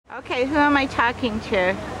Okay, who am I talking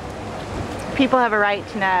to? People have a right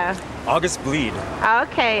to know. August Bleed.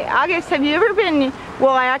 Okay, August, have you ever been,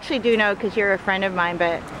 well, I actually do know because you're a friend of mine,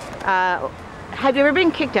 but have you ever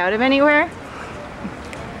been kicked out of anywhere?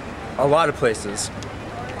 A lot of places.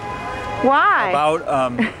 Why? About,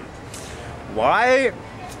 why?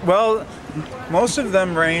 Well, most of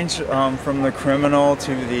them range from the criminal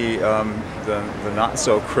to the not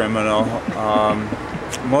so criminal.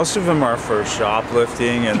 Most of them are for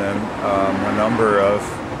shoplifting and then a number of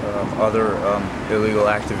other illegal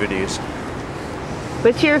activities.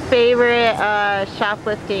 What's your favorite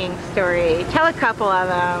shoplifting story? Tell a couple of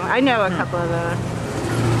them. I know a couple of them.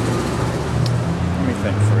 Let me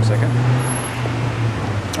think for a second.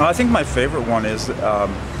 I think my favorite one is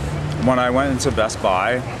when I went into Best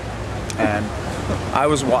Buy and I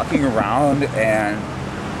was walking around and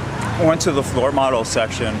went to the floor model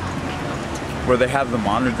section where they have the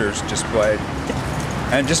monitors displayed,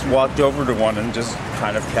 and just walked over to one and just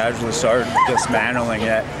kind of casually started dismantling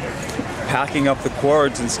it, packing up the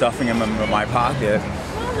cords and stuffing them in my pocket.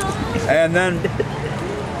 And then,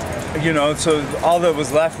 you know, so all that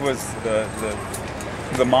was left was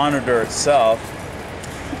the monitor itself,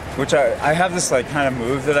 which I have this like kind of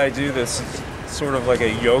move that I do, this sort of like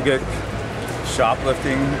a yogic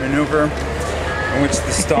shoplifting maneuver in which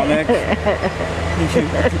the stomach,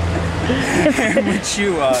 in which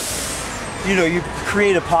you know, you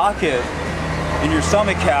create a pocket in your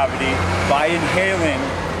stomach cavity by inhaling,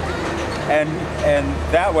 and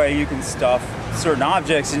that way you can stuff certain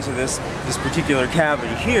objects into this particular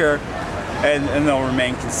cavity here, and they'll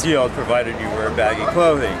remain concealed provided you wear baggy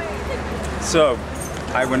clothing. So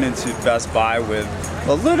I went into Best Buy with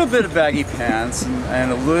a little bit of baggy pants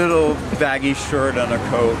and a little baggy shirt and a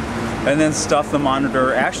coat, and then stuffed the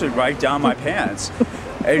monitor actually right down my pants,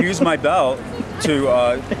 and used my belt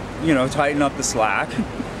to you know, tighten up the slack.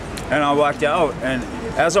 And I walked out, and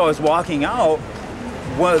as I was walking out,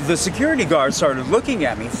 the security guard started looking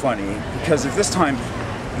at me funny, because at this time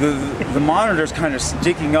the monitor's kind of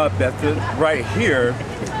sticking up at right here,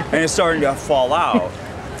 and it's starting to fall out.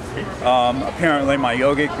 Apparently my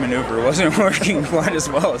yogic maneuver wasn't working quite as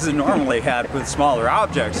well as it normally had with smaller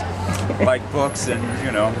objects like books and,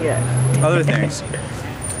 you know, other things.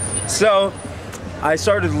 So I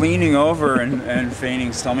started leaning over and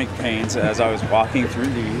feigning stomach pains as I was walking through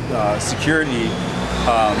the security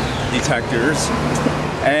detectors,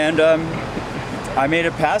 and I made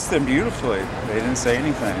it past them beautifully. They didn't say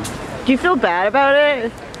anything. Do you feel bad about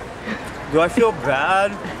it? Do I feel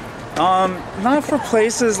bad? Not for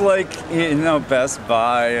places like, you know, Best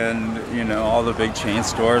Buy and, you know, all the big chain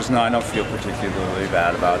stores. No, I don't feel particularly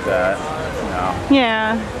bad about that. No.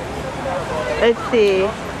 Yeah. Let's see.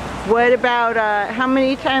 What about, how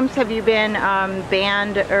many times have you been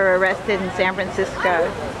banned or arrested in San Francisco?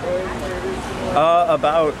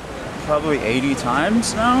 About probably 80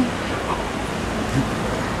 times now.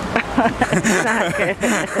 That's not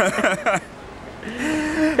good.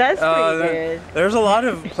 That's pretty good. There's a lot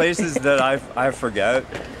of places that I forget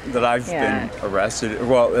that I've been arrested,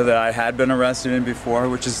 well, that I had been arrested in before,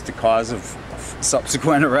 which is the cause of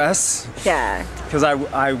subsequent arrests. Yeah. Because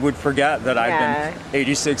I would forget that I've been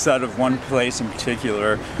 86 out of one place in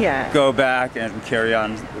particular. Yeah. Go back and carry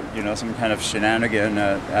on, you know, some kind of shenanigan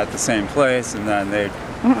at the same place, and then they'd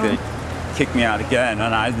kick me out again.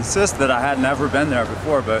 And I insist that I had never been there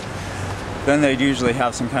before, but then they'd usually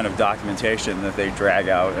have some kind of documentation that they drag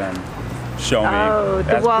out and show me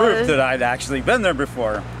as proof that I'd actually been there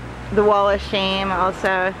before. The Wall of Shame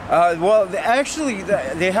also? Well, actually,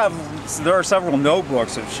 there are several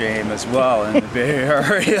notebooks of shame as well in the Bay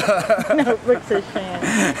Area. Notebooks of shame.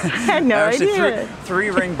 I had no idea. Three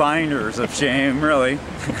ring binders of shame, really.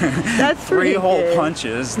 That's three hole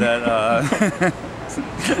punches that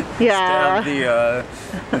stab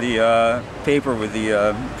the paper with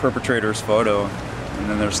the perpetrator's photo, and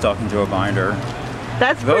then they're stuck into a binder.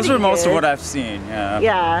 Those are most of what I've seen. Yeah.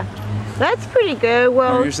 Yeah. That's pretty good.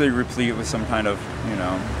 Well, they're usually replete with some kind of, you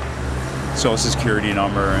know, social security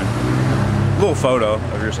number and a little photo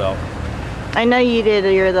of yourself. I know you did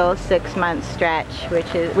your little 6-month stretch,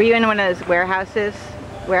 which is, were you in one of those warehouse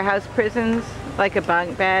prisons, like a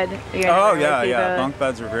bunk bed? Oh yeah, bunk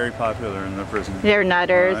beds are very popular in the prison. There are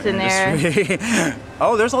nutters in there.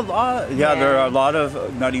 Oh, there's a lot. Yeah, there are a lot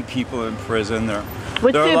of nutty people in prison. There are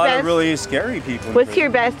a lot of really scary people. What's your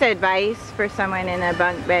best advice for someone in a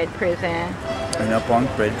bunk bed prison? In a bunk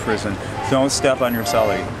bed prison, don't step on your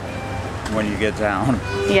cellie when you get down.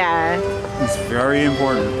 Yeah. It's very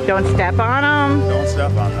important. Don't step on them. Don't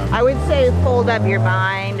step on them. I would say fold up your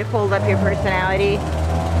mind, fold up your personality.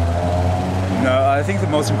 No, I think the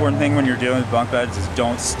most important thing when you're dealing with bunk beds is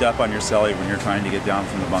don't step on your celly when you're trying to get down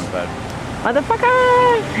from the bunk bed.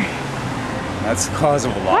 Motherfucker! That's the cause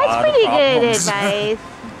of a lot That's of pretty problems. good advice.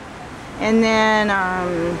 And then,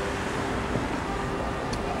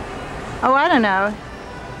 oh, I don't know.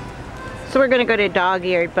 So we're gonna go to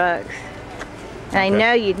dog-eared books. And I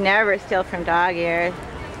know you'd never steal from dog-eared.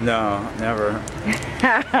 No, never.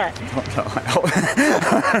 Don't tell Alan.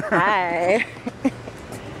 Hi.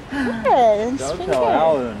 Good. Don't tell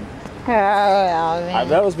Alan. Oh, Alvin.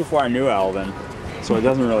 That was before I knew Alvin, so it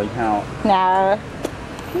doesn't really count. No,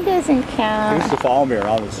 it doesn't He count. used to follow me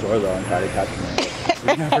around the store though and try to catch me.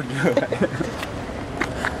 We never do it.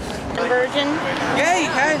 Virgin? Yeah, you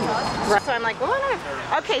can. So I'm like, what?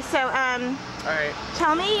 Okay, so Alright,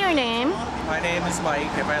 tell me your name. my name is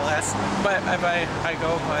Mike, but I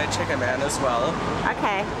go by Chicken Man as well.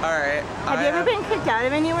 Okay. Alright. Have you ever been kicked out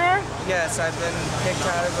of anywhere? Yes, I've been kicked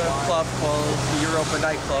out of a club called the Europa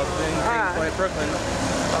Nightclub in Greenpoint, Brooklyn.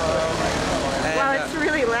 Well, it's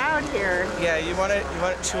really loud here. Yeah,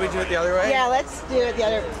 should we do it the other way? Yeah, let's do it the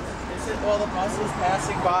other. Is it all the buses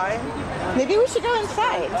passing by? Maybe we should go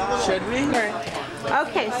inside. Should we?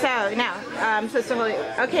 Okay, so now,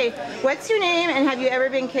 okay, what's your name and have you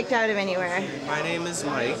ever been kicked out of anywhere? My name is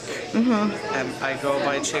Mike, and I go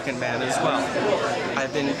by Chicken Man as well.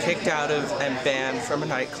 I've been kicked out of and banned from a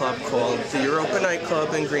nightclub called the Europa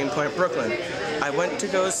Nightclub in Greenpoint, Brooklyn. I went to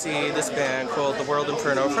go see this band called the World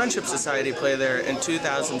Inferno Friendship Society play there in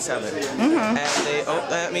 2007. And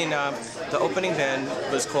the opening band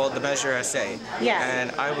was called the Measure SA. Yeah.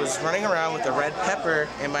 And I was running around with a red pepper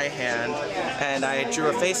in my hand, and I drew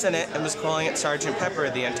a face in it and was calling it Sergeant Pepper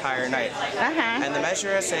the entire night. And the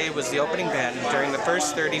Measure SA was the opening band. During the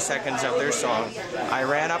first 30 seconds of their song, I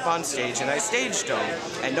ran up on stage and I staged them.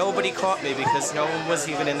 And nobody caught me because no one was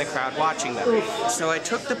even in the crowd watching them. So I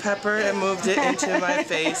took the pepper and moved it into my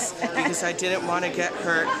face because I didn't want to get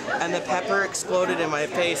hurt. And the pepper exploded in my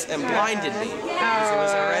face and blinded me because it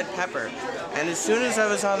was a red pepper. And as soon as I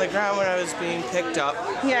was on the ground when I was being picked up,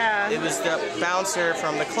 it was the bouncer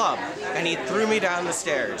from the club, and he threw me down the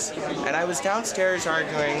stairs. And I was downstairs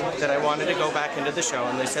arguing that I wanted to go back into the show,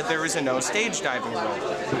 and they said there was a no stage diving rule,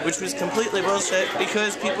 which was completely bullshit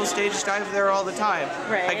because people stage dive there all the time.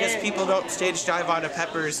 I guess people don't stage dive onto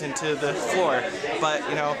peppers into the floor, but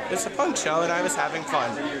you know, it's a punk show and I was having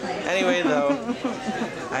fun. Anyway though,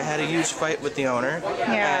 I had a huge fight with the owner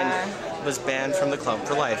and was banned from the club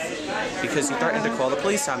for life because he threatened to call the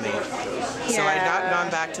police on me. So I had not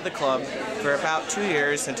gone back to the club for about 2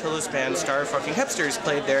 years until this band, Star Fucking Hipsters,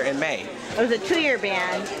 played there in May. It was a 2-year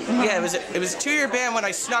band. Yeah, it was a 2-year band when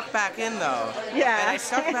I snuck back in though. Yeah. And I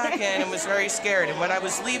snuck back in and was very scared. And when I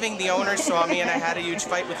was leaving, the owner saw me and I had a huge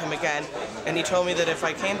fight with him again. And he told me that if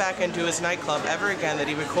I came back into his nightclub ever again, that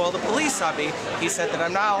he would call the police on me. He said that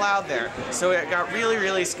I'm not allowed there. So I got really,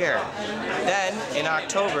 really scared. Then, in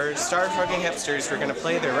October, Star Fucking Hipsters were going to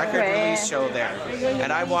play their record release show there.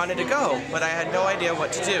 And I wanted to go, but I had no idea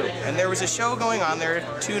what to do. And there was a show going on there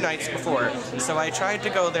 2 nights before. So I tried to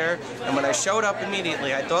go there, and when I showed up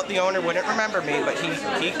immediately, I thought the owner wouldn't remember me, but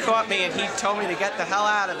he caught me and he told me to get the hell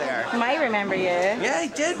out of there. Might remember you. Yeah, he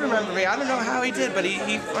did remember me. I don't know how he did, but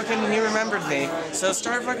he remembered me. So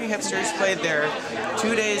Star Fucking Hipsters played there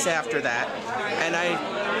 2 days after that, and I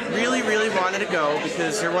really, really wanted to go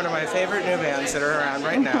because they're one of my favorite new bands that are around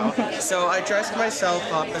right now. So I dressed myself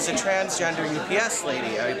up as a transgender UPS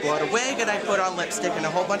lady. I bought a wig and I put on lipstick and a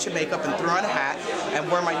whole bunch of makeup and threw on a hat and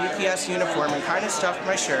wore my UPS uniform and kind of stuffed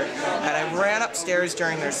my shirt. And I ran upstairs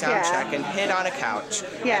during their sound check and hid on a couch.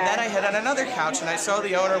 And then I hid on another couch and I saw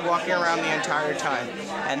the owner walking around the entire time.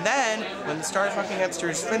 And then, when the Star Fucking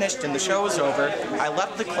Hipsters finished and the show was over, I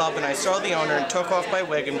left the club and I saw the owner and took off my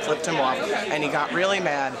wig and flipped him off. And he got really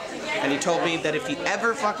mad. And he told me that if he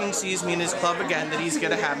ever fucking sees me in his club again, that he's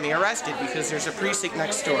gonna have me arrested because there's a precinct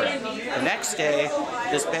next door. The next day,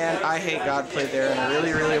 this band, I Hate God, played there and I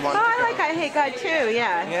really, really wanted to go. I like I Hate God too,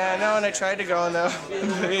 yeah. Yeah, no, and I tried to go and though.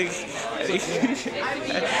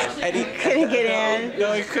 and he couldn't get in.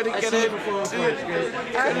 No, he couldn't get in.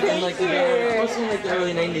 Thank you. Mostly like the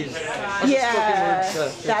early 90s. Yeah,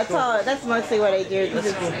 that's all. That's mostly what I do because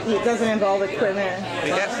it doesn't involve equipment.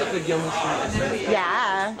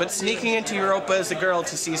 Yeah. But sneaking into Europa as a girl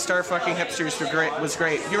to see Star Fucking Hipsters was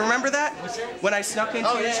great. You remember that? When I snuck into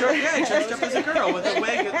your show? Yeah, I dressed up as a girl with a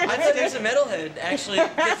wig. I thought there's a metalhead actually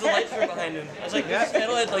gets the light from behind him. I was like, this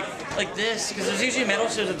metalhead like this, because there's usually metal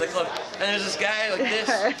shows at the club, and there's this guy like this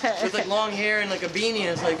with like long hair and like a beanie, and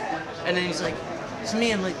it's like, and then he's like, it's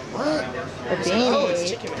me. I'm like, what? A beanie. Like, oh, it's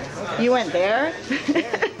Chicken Man. Okay. You went there?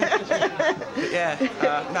 But yeah,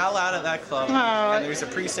 not allowed at that club. And there's a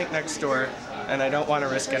precinct next door, and I don't want to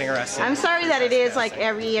risk getting arrested. I'm sorry that it is like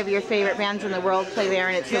every of your favorite bands in the world play there,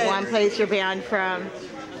 and it's the one place you're banned from.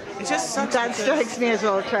 It just sucks. That strikes me as a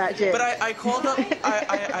little tragic. But I called up,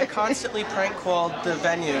 I constantly prank called the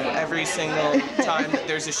venue every single time that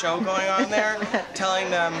there's a show going on there,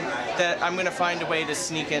 telling them that I'm going to find a way to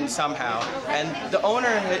sneak in somehow. And the owner,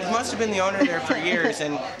 it must have been the owner there for years,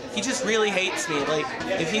 and he just really hates me. Like,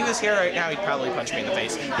 if he was here right now, he'd probably punch me in the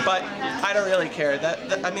face. But I don't really care.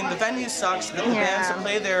 I mean, the venue sucks. The bands that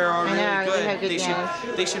play there are really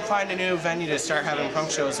good. They should find a new venue to start having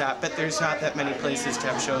punk shows at, but there's not that many places to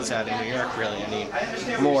have shows at in New York, really. I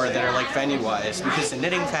need more that are like venue-wise, because the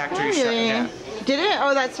Knitting Factory shut down. Did it?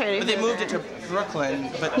 Oh, that's right. But they moved it to Brooklyn,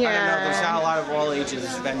 but I don't know, there's not a lot of all ages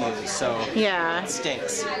venues, so it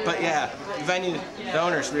stinks. But yeah, the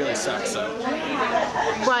owners really suck, so.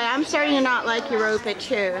 Well, I'm starting to not like Europa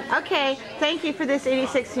too. Okay, thank you for this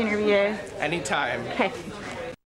 86'd interview. Anytime. Okay.